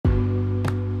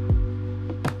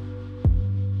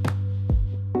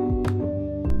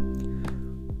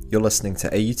You're listening to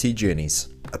AUT Journeys,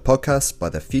 a podcast by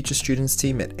the Future Students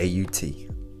team at AUT.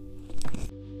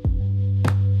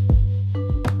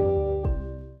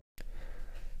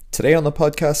 Today on the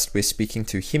podcast, we're speaking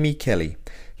to Hemi Kelly.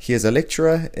 He is a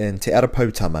lecturer in Te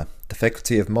Arapautama, the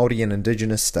Faculty of Māori and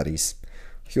Indigenous Studies.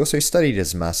 He also studied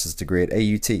his master's degree at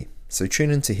AUT, so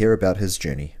tune in to hear about his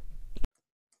journey.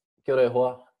 Kia ora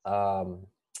hoa,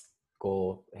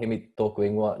 ko Hemi tōku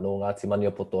ingoa no Ngāti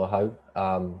Maniapoto hau.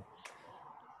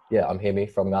 I'm Hemi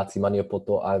from Ngāti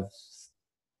Maniapoto.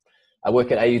 I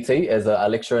work at AUT as a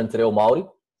lecturer in Te Reo Māori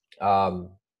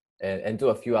and do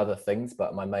a few other things,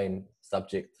 but my main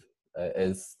subject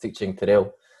is teaching Te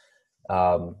Reo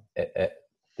at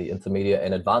the intermediate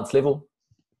and advanced level.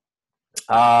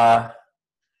 And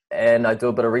I do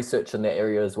a bit of research in that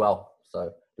area as well,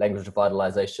 so language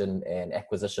revitalization and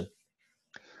acquisition.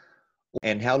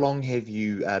 And how long have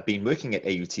you been working at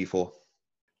AUT for?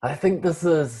 I think this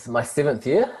is my 7th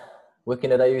year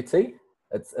working at AUT.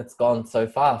 It's gone so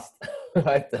fast.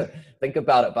 I have to think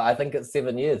about it, but I think it's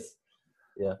 7 years.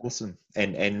 Yeah. Awesome.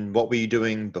 And what were you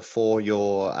doing before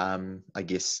your,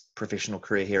 professional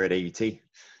career here at AUT?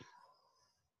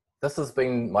 This has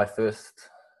been my first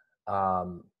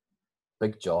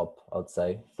big job, I would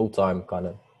say, full-time kind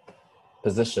of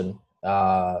position.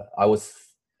 I was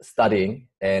studying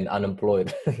and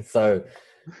unemployed. So,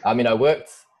 I mean, I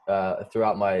worked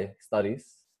throughout my studies,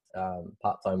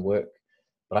 part-time work,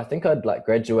 but I think I'd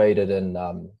graduated and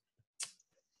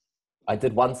I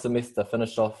did one semester,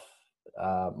 finish off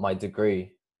my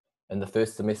degree in the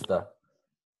first semester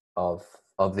of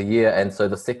the year. And so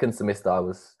the second semester I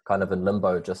was kind of in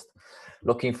limbo, just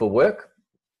looking for work.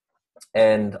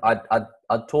 And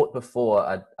I'd taught before,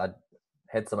 I'd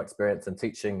had some experience in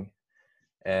teaching,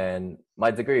 and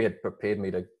my degree had prepared me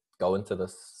to go into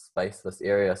this space, this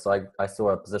area. So I saw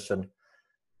a position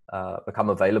become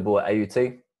available at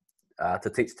AUT to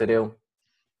teach Te Reo.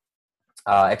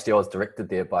 Actually, I was directed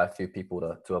there by a few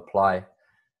people to apply,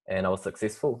 and I was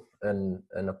successful in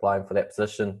applying for that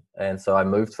position. And so I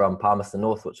moved from Palmerston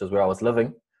North, which is where I was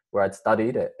living, where I'd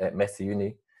studied at Massey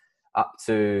Uni, up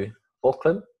to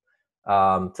Auckland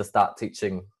to start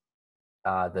teaching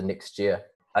the next year.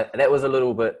 That was a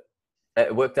little bit,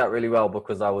 it worked out really well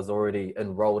because I was already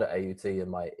enrolled at AUT in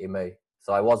my MA.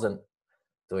 So I wasn't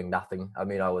doing nothing. I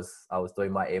mean, I was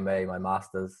doing my MA, my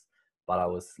master's, but I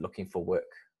was looking for work.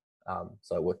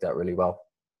 So it worked out really well.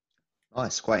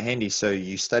 Nice, quite handy. So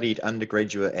you studied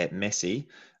undergraduate at Massey,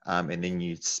 and then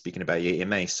you speaking about your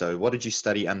MA. So what did you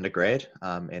study undergrad,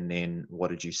 and then what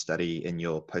did you study in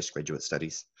your postgraduate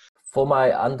studies? For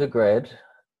my undergrad,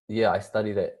 I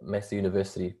studied at Massey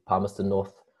University, Palmerston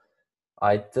North.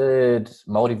 I did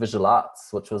Māori Visual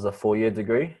Arts, which was a 4-year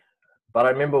degree. But I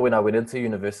remember when I went into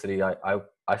university, I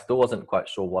still wasn't quite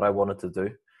sure what I wanted to do.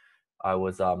 I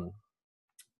was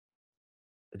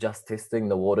just testing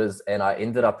the waters, and I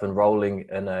ended up enrolling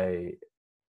in a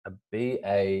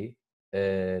BA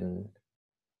in,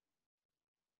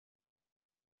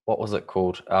 what was it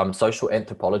called? Social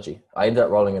anthropology. I ended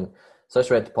up rolling in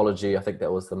social anthropology. I think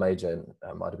that was the major, and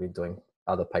I might have been doing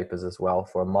other papers as well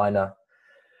for a minor.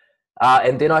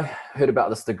 And then I heard about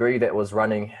this degree that was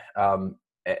running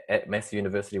at Massey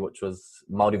University, which was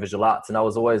Māori Visual Arts. And I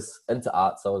was always into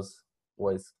arts. I was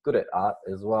always good at art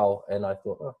as well. And I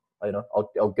thought,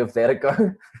 I'll give that a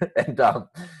go. And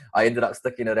I ended up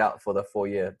sticking it out for the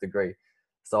 4-year degree.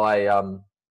 So I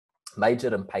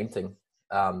majored in painting.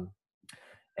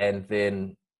 And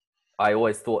then I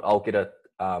always thought I'll get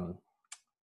a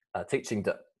teaching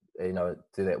do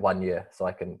that 1 year so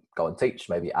I can go and teach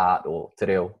maybe art or Te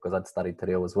Reo, because I'd studied Te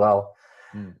Reo as well.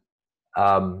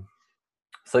 I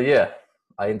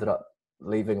ended up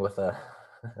leaving with a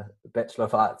Bachelor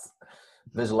of Arts,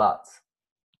 Visual Arts.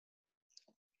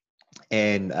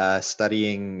 And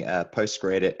studying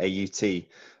postgrad at AUT,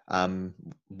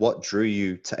 what drew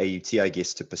you to AUT, I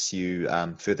guess, to pursue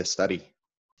further study?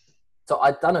 So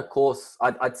I'd done a course,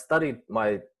 I'd studied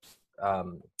my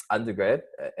undergrad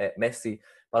at Massey,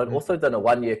 but I'd also done a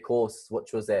 1-year course,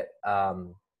 which was at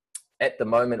the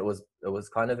moment it was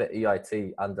kind of at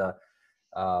EIT under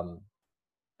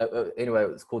anyway,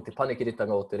 it was called Te Panekiretanga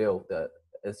o Te Reo, the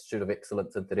Institute of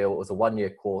Excellence in Te Reo. It was a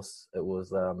 1-year course. It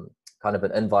was kind of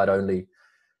an invite-only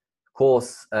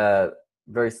course,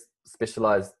 very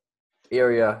specialized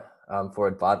area for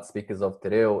advanced speakers of Te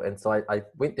Reo. And so I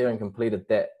went there and completed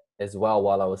that as well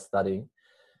while I was studying.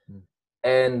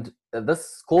 And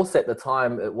this course at the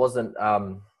time, it wasn't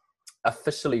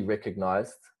officially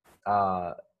recognized,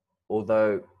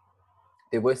 although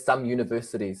there were some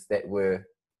universities that were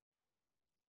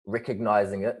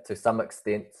recognizing it to some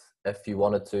extent if you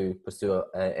wanted to pursue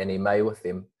an MA with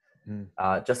them.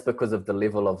 Mm. just because of the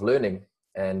level of learning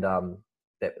and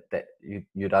that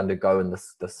you'd undergo in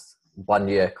this 1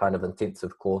 year kind of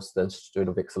intensive course, the Institute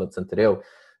of Excellence in Te Reo.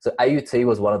 So AUT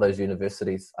was one of those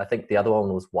universities. I think the other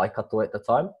one was Waikato at the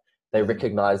time. They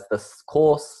recognized this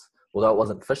course, although it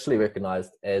wasn't officially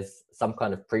recognized, as some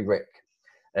kind of prereq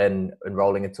in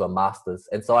enrolling into a master's.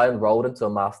 And so I enrolled into a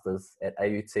master's at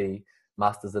AUT,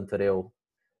 Masters in Te Reo,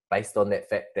 based on that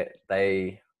fact that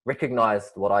they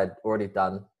recognized what I'd already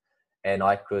done and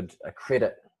I could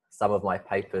accredit some of my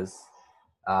papers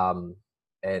and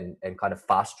kind of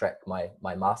fast track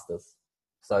my master's.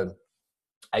 So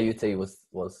AUT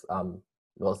was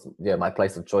my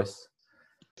place of choice.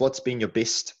 What's been your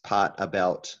best part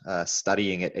about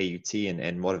studying at AUT,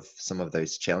 and what have some of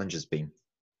those challenges been?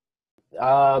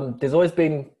 There's always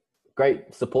been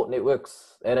great support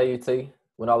networks at AUT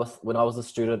when I was a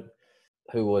student,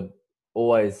 who would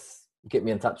always get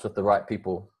me in touch with the right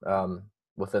people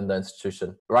within the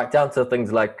institution, right down to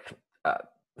things like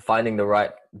finding the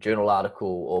right journal article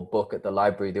or book at the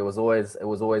library. It was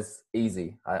always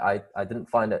easy. I didn't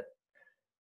find it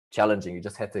challenging. You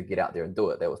just had to get out there and do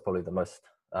it. That was probably the most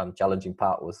challenging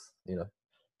part, was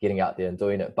getting out there and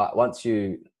doing it. But once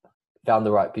you found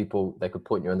the right people, they could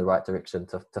point you in the right direction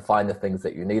to find the things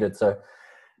that you needed. So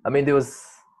I mean, there was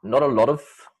not a lot of,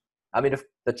 if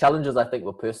the challenges, I think,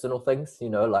 were personal things,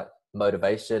 like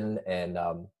motivation and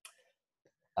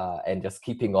just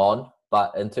keeping on.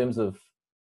 But in terms of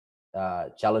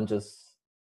challenges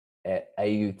at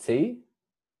AUT,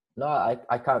 no,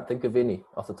 I can't think of any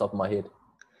off the top of my head.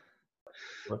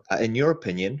 In your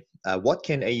opinion, what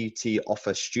can AUT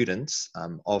offer students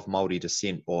of Māori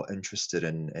descent or interested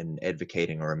in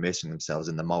advocating or immersing themselves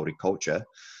in the Māori culture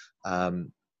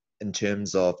in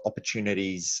terms of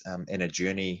opportunities and a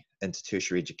journey into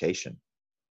tertiary education?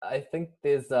 I think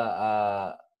there's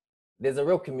a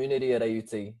real community at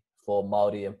AUT for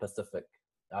Māori and Pacific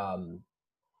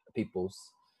peoples,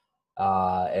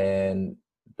 and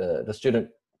the student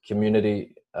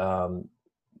community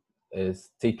is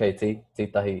TKT,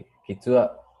 Titahi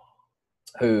Kitua,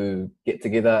 who get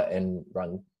together and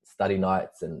run study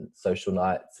nights and social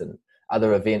nights and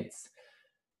other events.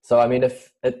 So I mean,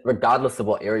 regardless of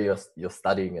what area you're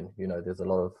studying in, there's a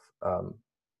lot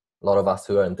of us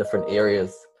who are in different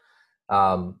areas,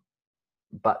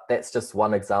 but that's just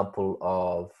one example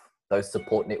of those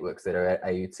support networks that are at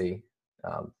AUT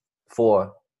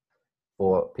for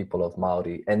people of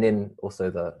Māori, and then also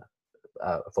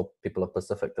for people of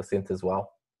Pacific descent as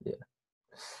well. Yeah.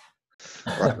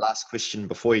 Right, last question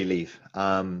before you leave.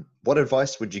 What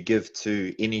advice would you give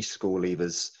to any school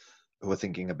leavers who are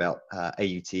thinking about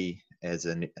AUT as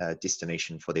a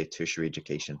destination for their tertiary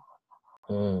education?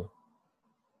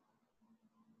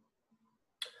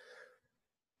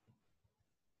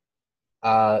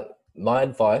 My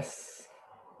advice,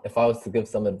 if I was to give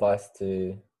some advice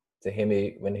to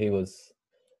Hemi when he was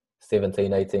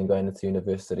 17, 18, going into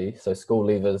university, so school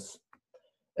leavers,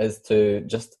 is to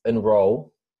just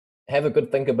enroll, have a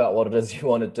good think about what it is you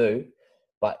want to do,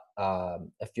 but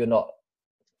if you're not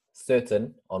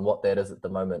certain on what that is at the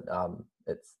moment,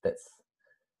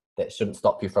 that shouldn't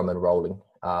stop you from enrolling.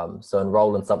 So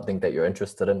enroll in something that you're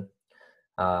interested in,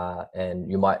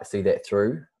 and you might see that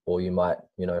through, or you might,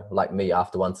 like me,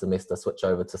 after one semester, switch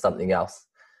over to something else.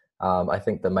 I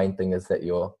think the main thing is that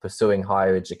you're pursuing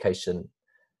higher education,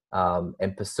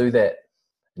 and pursue that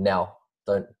now.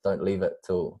 Don't leave it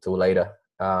till later.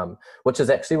 Which is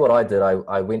actually what I did.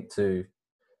 I went to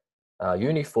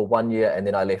uni for 1 year, and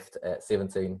then I left at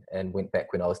 17 and went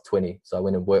back when I was 20. So I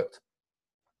went and worked,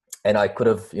 and I could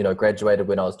have graduated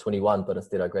when I was 21, but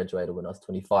instead I graduated when I was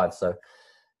 25. So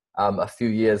a few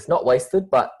years, not wasted,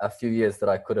 but a few years that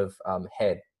I could have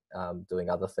had doing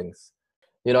other things.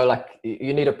 Like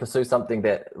you need to pursue something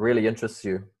that really interests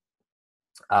you.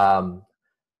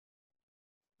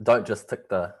 Don't just tick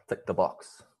the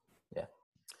box.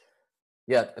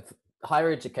 Yeah.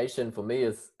 Higher education for me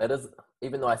is,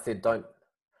 even though I said don't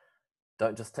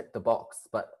just tick the box,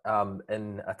 but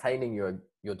in attaining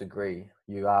your degree,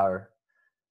 you are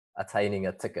attaining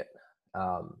a ticket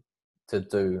to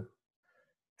do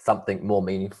something more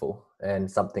meaningful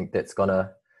and something that's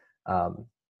gonna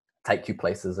take you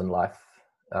places in life.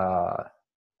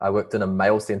 I worked in a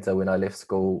mail center when I left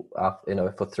school,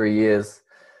 for 3 years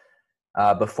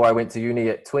before I went to uni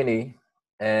at 20,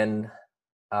 and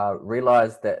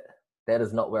realized that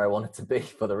is not where I wanted to be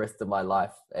for the rest of my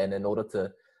life. And in order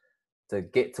to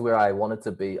get to where I wanted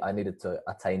to be, I needed to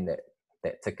attain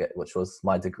that ticket, which was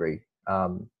my degree,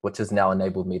 which has now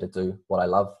enabled me to do what I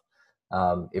love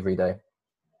every day.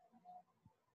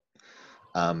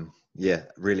 Yeah,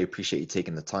 really appreciate you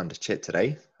taking the time to chat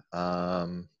today.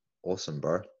 Awesome,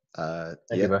 bro. Thank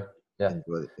you, bro. Yeah.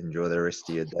 Enjoy the rest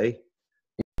of your day.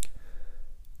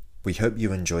 We hope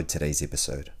you enjoyed today's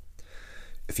episode.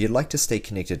 If you'd like to stay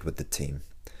connected with the team,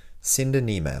 send an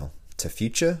email to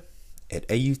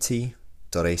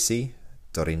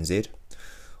future@aut.ac.nz,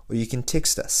 or you can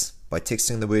text us by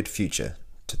texting the word future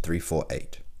to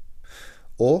 348.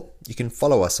 Or you can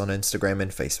follow us on Instagram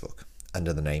and Facebook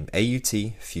under the name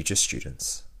AUT Future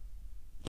Students.